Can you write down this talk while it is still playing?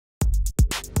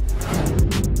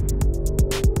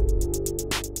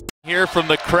Here from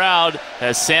the crowd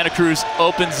as Santa Cruz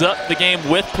opens up the game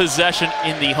with possession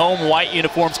in the home white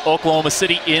uniforms, Oklahoma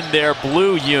City in their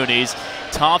blue unis.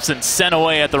 Thompson sent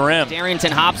away at the rim.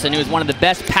 Darrington Hobson, who is one of the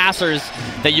best passers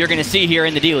that you're going to see here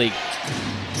in the D-League.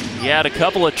 He had a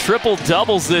couple of triple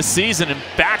doubles this season in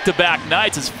back-to-back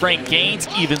nights as Frank Gaines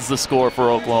evens the score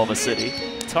for Oklahoma City.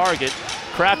 Target.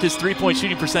 Kraft, his three-point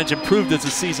shooting percentage improved as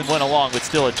the season went along, but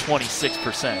still at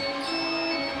 26%.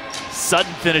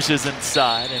 Sutton finishes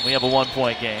inside, and we have a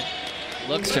one-point game.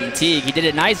 Looks from Teague. He did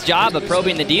a nice job of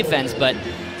probing the defense, but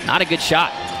not a good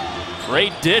shot.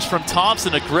 Great dish from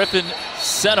Thompson to Griffin,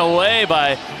 sent away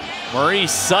by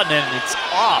Maurice Sutton, and it's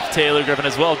off Taylor Griffin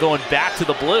as well, going back to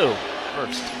the blue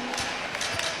first.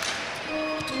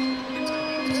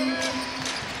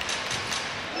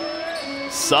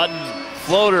 Sutton,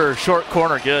 floater, short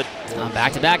corner, good.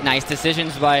 Back-to-back, nice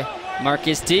decisions by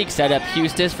Marcus Teague. Set up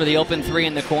Hustis for the open three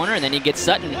in the corner, and then he gets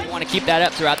Sutton. You want to keep that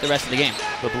up throughout the rest of the game.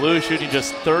 The Blues shooting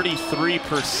just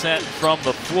 33% from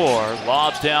the floor.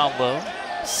 Lob down low.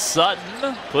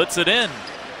 Sutton puts it in.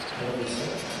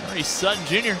 Maurice Sutton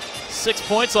Jr., 6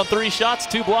 points on 3 shots,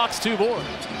 2 blocks, 2 boards.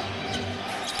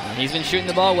 He's been shooting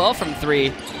the ball well from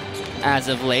 3 as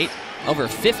of late. Over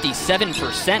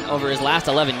 57% over his last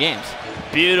 11 games.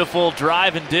 Beautiful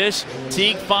drive and dish.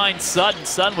 Teague finds Sutton.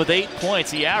 Sutton with 8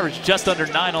 points. He averaged just under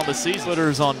 9 on the season.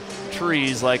 Footers on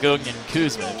trees like Ogden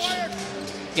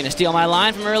Kuzmic. Gonna steal my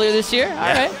line from earlier this year? Yeah.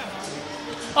 All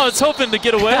right. I was hoping to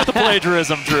get away with the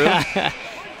plagiarism, Drew.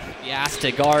 He asked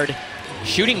to guard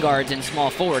shooting guards and small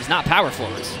forwards, not power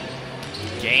forwards.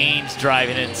 Gaines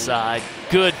driving inside.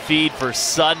 Good feed for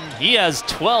Sutton. He has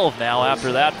 12 now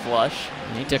after that flush.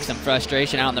 He took some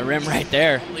frustration out on the rim right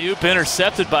there. Alley-oop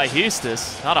intercepted by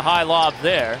Hustis. Not a high lob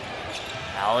there.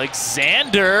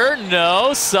 Alexander,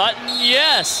 no. Sutton,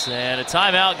 yes. And a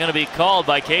timeout going to be called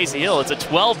by Casey Hill. It's a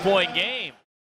 12-point game.